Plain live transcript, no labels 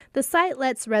The site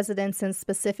lets residents in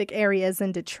specific areas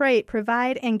in Detroit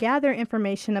provide and gather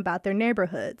information about their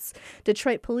neighborhoods.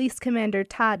 Detroit Police Commander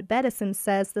Todd Bettison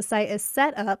says the site is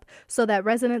set up so that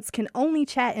residents can only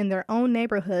chat in their own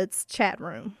neighborhood's chat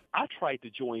room. I tried to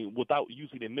join without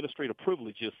using administrative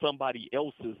privileges somebody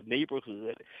else's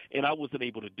neighborhood, and I wasn't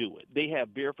able to do it. They have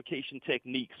verification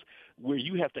techniques where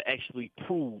you have to actually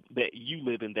prove that you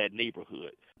live in that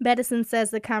neighborhood. Bettison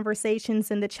says the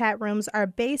conversations in the chat rooms are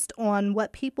based on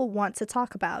what people want to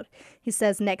talk about. He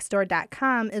says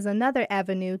Nextdoor.com is another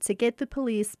avenue to get the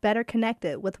police better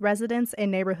connected with residents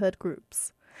and neighborhood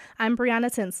groups. I'm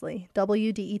Brianna Tinsley,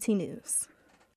 WDET News.